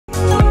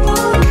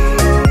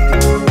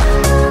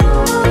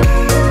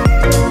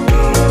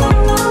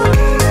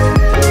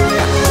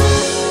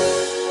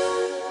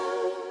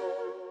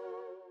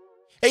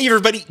Hey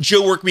everybody,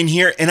 Joe Workman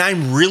here, and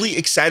I'm really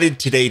excited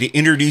today to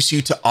introduce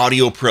you to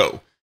Audio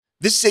Pro.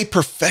 This is a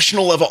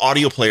professional level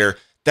audio player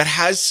that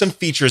has some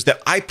features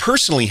that I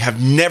personally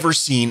have never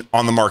seen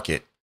on the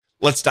market.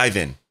 Let's dive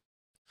in.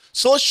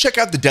 So let's check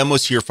out the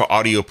demos here for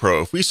Audio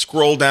Pro. If we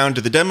scroll down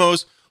to the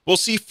demos, we'll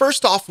see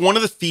first off, one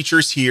of the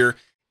features here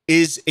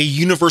is a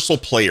universal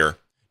player.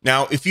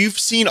 Now, if you've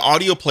seen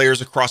audio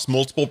players across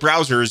multiple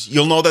browsers,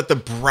 you'll know that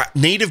the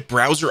native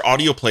browser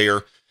audio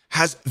player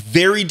has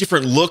very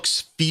different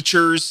looks,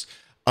 features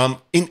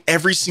in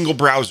every single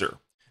browser.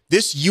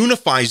 This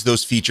unifies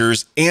those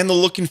features and the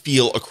look and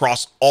feel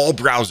across all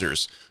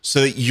browsers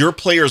so that your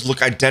players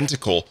look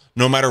identical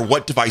no matter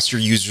what device your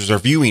users are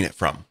viewing it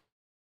from.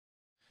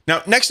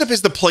 Now, next up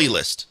is the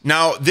playlist.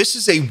 Now, this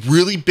is a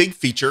really big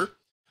feature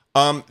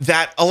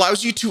that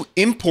allows you to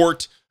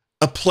import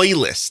a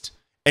playlist.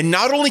 And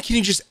not only can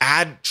you just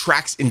add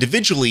tracks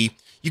individually,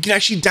 you can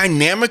actually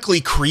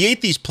dynamically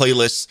create these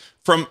playlists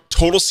from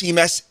total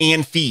CMS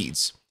and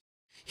feeds.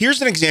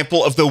 Here's an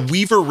example of the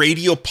Weaver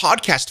Radio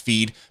podcast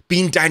feed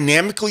being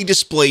dynamically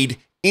displayed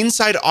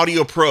inside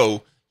Audio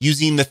Pro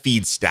using the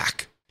feed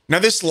stack. Now,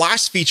 this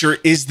last feature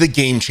is the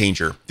game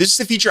changer. This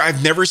is a feature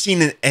I've never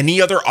seen in any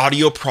other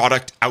audio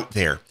product out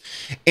there.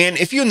 And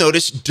if you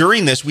notice,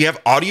 during this, we have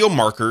audio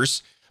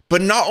markers,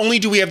 but not only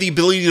do we have the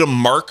ability to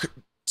mark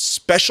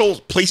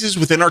special places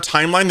within our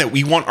timeline that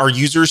we want our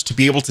users to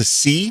be able to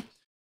see,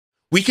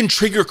 we can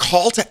trigger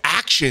call to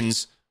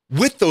actions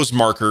with those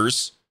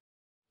markers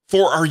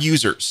for our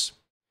users.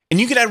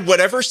 And you can add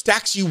whatever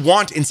stacks you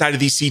want inside of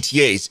these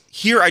CTAs.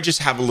 Here, I just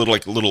have a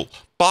little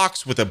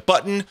box with a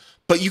button,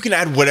 but you can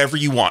add whatever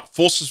you want.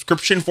 Full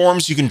subscription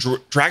forms, you can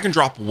drag and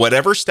drop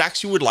whatever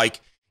stacks you would like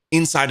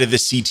inside of the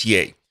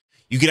CTA.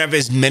 You can have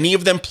as many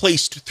of them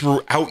placed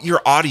throughout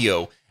your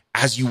audio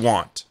as you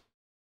want.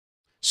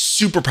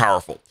 Super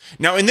powerful.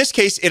 Now, in this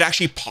case, it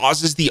actually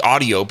pauses the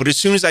audio, but as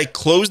soon as I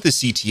close the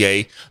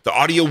CTA, the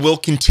audio will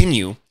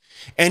continue.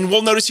 And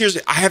we'll notice here,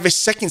 I have a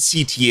second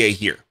CTA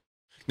here.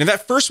 Now,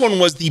 that first one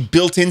was the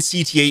built-in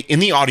CTA in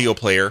the audio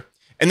player.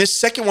 And this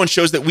second one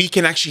shows that we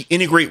can actually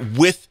integrate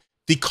with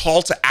the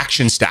call to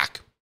action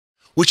stack,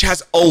 which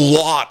has a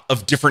lot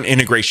of different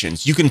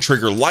integrations. You can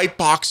trigger light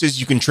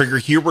boxes. You can trigger,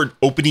 here we're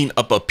opening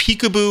up a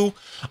peekaboo,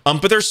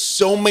 but there's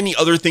so many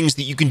other things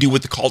that you can do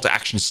with the call to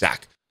action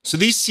stack. So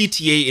these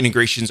CTA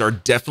integrations are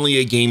definitely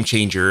a game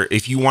changer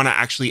if you want to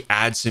actually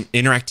add some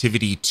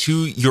interactivity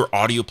to your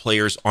audio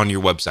players on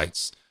your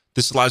websites.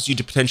 This allows you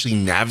to potentially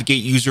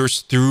navigate users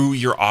through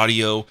your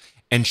audio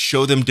and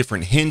show them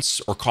different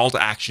hints or call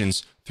to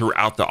actions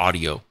throughout the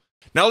audio.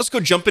 Now let's go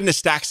jump into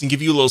stacks and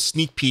give you a little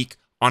sneak peek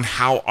on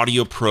how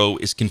Audio Pro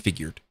is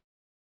configured.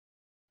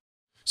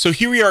 So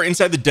here we are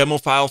inside the demo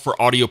file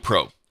for Audio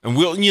Pro. And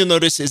what you'll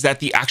notice is that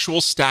the actual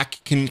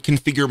stack can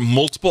configure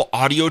multiple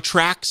audio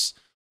tracks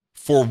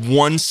for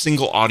one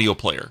single audio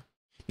player.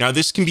 Now,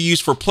 this can be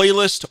used for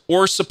playlist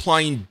or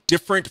supplying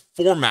different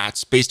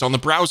formats based on the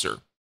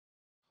browser.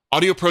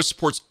 Audio Pro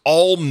supports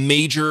all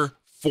major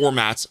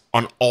formats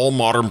on all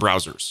modern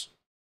browsers.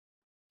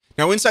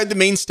 Now, inside the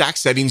main stack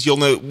settings,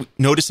 you'll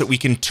notice that we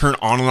can turn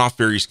on and off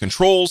various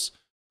controls.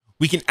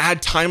 We can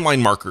add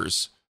timeline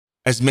markers.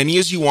 As many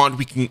as you want,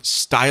 we can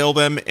style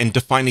them and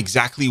define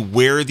exactly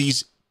where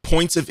these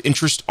points of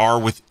interest are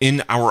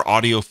within our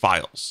audio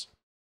files.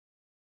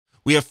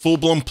 We have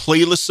full-blown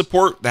playlist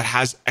support that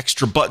has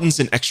extra buttons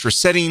and extra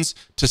settings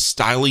to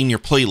styling your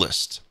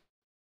playlist.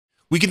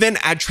 We can then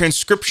add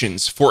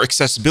transcriptions for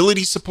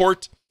accessibility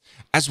support,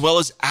 as well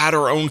as add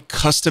our own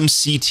custom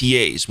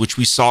CTAs, which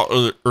we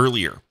saw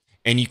earlier.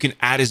 And you can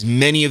add as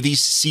many of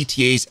these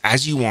CTAs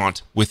as you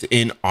want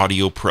within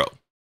Audio Pro.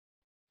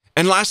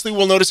 And lastly,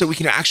 we'll notice that we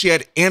can actually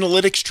add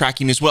analytics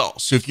tracking as well.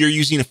 So if you're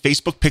using a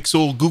Facebook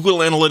Pixel, Google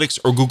Analytics,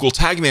 or Google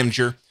Tag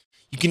Manager,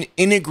 you can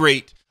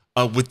integrate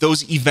with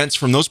those events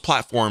from those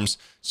platforms,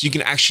 so you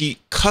can actually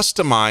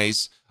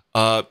customize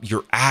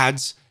your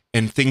ads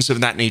and things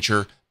of that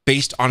nature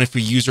based on if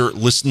a user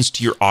listens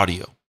to your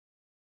audio.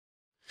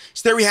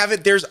 So there we have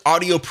it. There's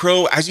Audio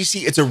Pro. As you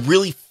see, it's a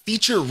really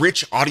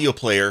feature-rich audio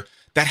player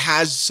that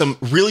has some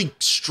really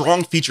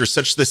strong features,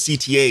 such as the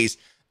CTAs,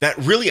 that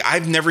really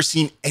I've never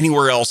seen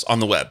anywhere else on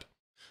the web.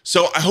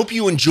 So I hope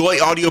you enjoy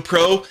Audio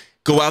Pro.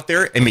 Go out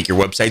there and make your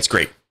websites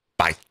great.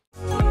 Bye.